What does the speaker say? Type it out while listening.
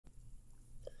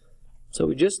So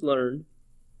we just learned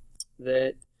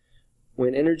that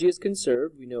when energy is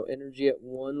conserved, we know energy at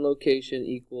one location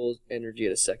equals energy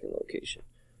at a second location.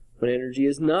 When energy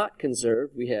is not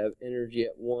conserved, we have energy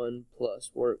at one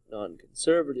plus work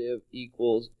non-conservative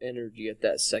equals energy at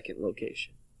that second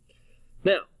location.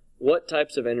 Now, what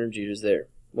types of energy is there?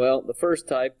 Well, the first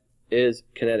type is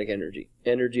kinetic energy,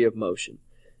 energy of motion.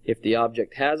 If the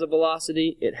object has a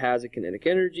velocity, it has a kinetic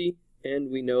energy, and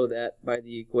we know that by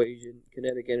the equation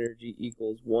kinetic energy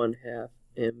equals 1/2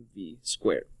 mv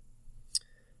squared.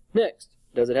 Next,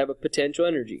 does it have a potential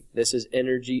energy? This is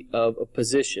energy of a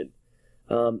position.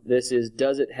 This is,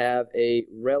 does it have a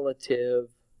relative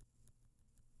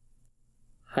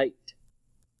height?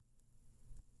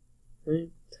 Right?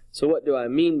 So what do I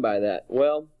mean by that?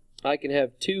 Well, I can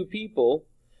have two people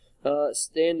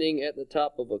standing at the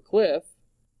top of a cliff,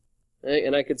 right?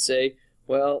 And I could say,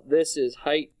 well, this is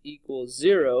height equals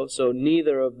 0, so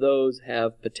neither of those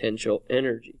have potential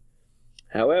energy.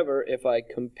 However, if I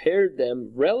compared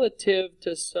them relative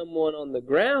to someone on the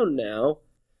ground now,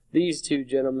 these two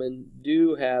gentlemen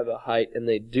do have a height and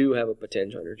they do have a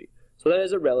potential energy. So that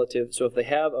is a relative. So if they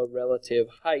have a relative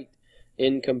height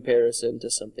in comparison to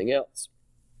something else.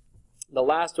 The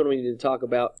last one we need to talk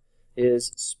about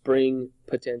is spring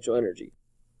potential energy.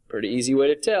 Pretty easy way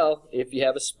to tell if you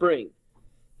have a spring.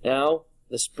 Now,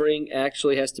 the spring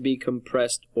actually has to be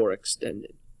compressed or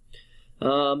extended.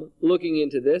 Looking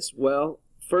into this, well,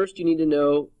 first you need to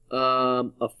know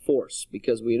a force,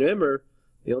 because we remember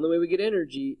the only way we get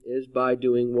energy is by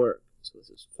doing work. So this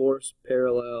is force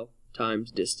parallel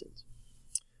times distance.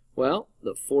 Well,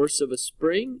 the force of a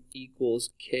spring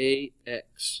equals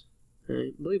kx.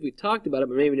 Right? I believe we talked about it,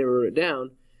 but maybe never wrote it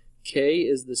down. K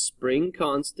is the spring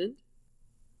constant.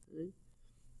 Right?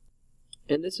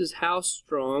 And this is how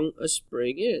strong a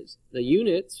spring is. The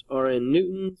units are in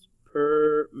newtons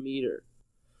per meter.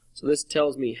 So this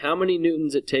tells me how many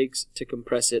newtons it takes to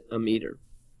compress it a meter.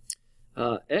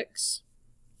 X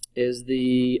is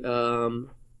the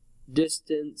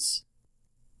distance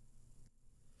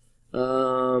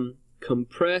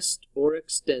compressed or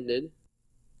extended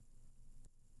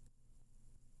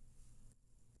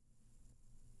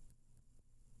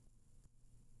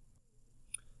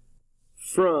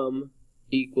from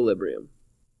equilibrium.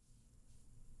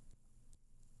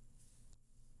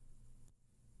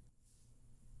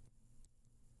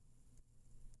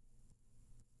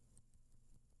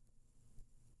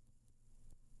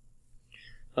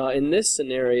 In this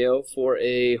scenario, for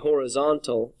a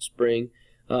horizontal spring,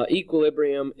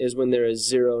 equilibrium is when there is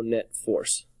 0 net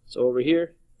force. So over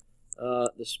here,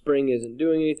 the spring isn't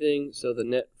doing anything, so the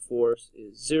net force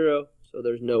is 0, so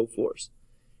there's no force.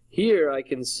 Here I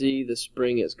can see the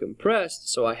spring is compressed,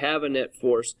 so I have a net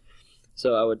force.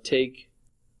 So I would take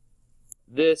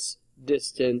this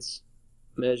distance,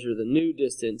 measure the new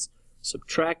distance,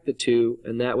 subtract the 2,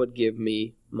 and that would give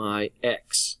me my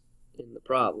x in the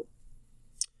problem.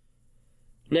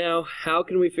 Now, how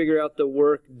can we figure out the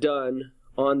work done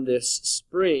on this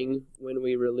spring when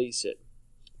we release it?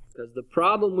 Because the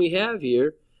problem we have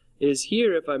here is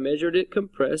here, if I measured it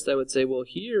compressed, I would say, well,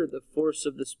 here the force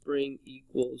of the spring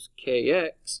equals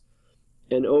kx,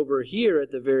 and over here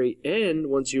at the very end,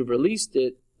 once you've released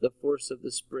it, the force of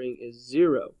the spring is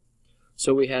 0.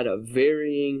 So we had a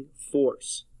varying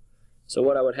force. So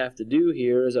what I would have to do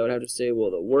here is I would have to say,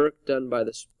 well, the work done by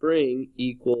the spring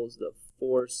equals the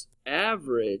force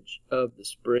average of the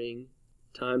spring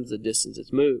times the distance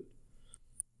it's moved.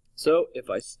 So if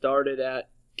I started at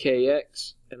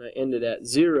kx and I ended at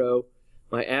 0,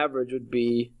 my average would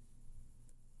be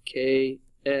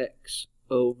kx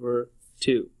over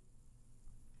 2.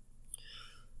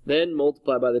 Then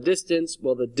multiply by the distance.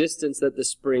 Well, the distance that the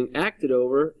spring acted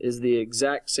over is the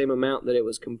exact same amount that it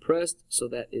was compressed, so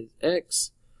that is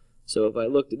x. So if I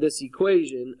looked at this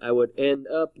equation, I would end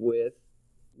up with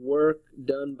work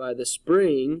done by the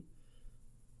spring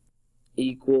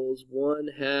equals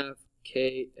 1/2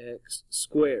 kx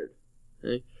squared.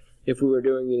 Okay? If we were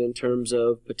doing it in terms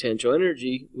of potential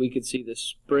energy, we could see the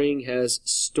spring has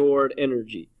stored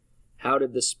energy. How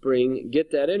did the spring get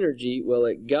that energy? Well,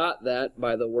 it got that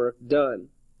by the work done.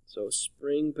 So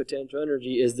spring potential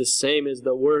energy is the same as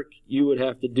the work you would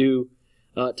have to do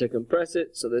to compress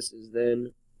it. So this is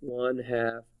then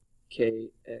 1/2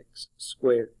 kx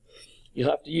squared. You'll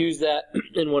have to use that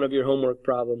in one of your homework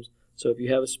problems. So if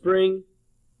you have a spring,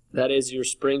 that is your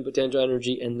spring potential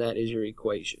energy, and that is your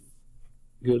equation.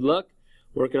 Good luck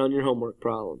working on your homework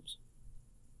problems.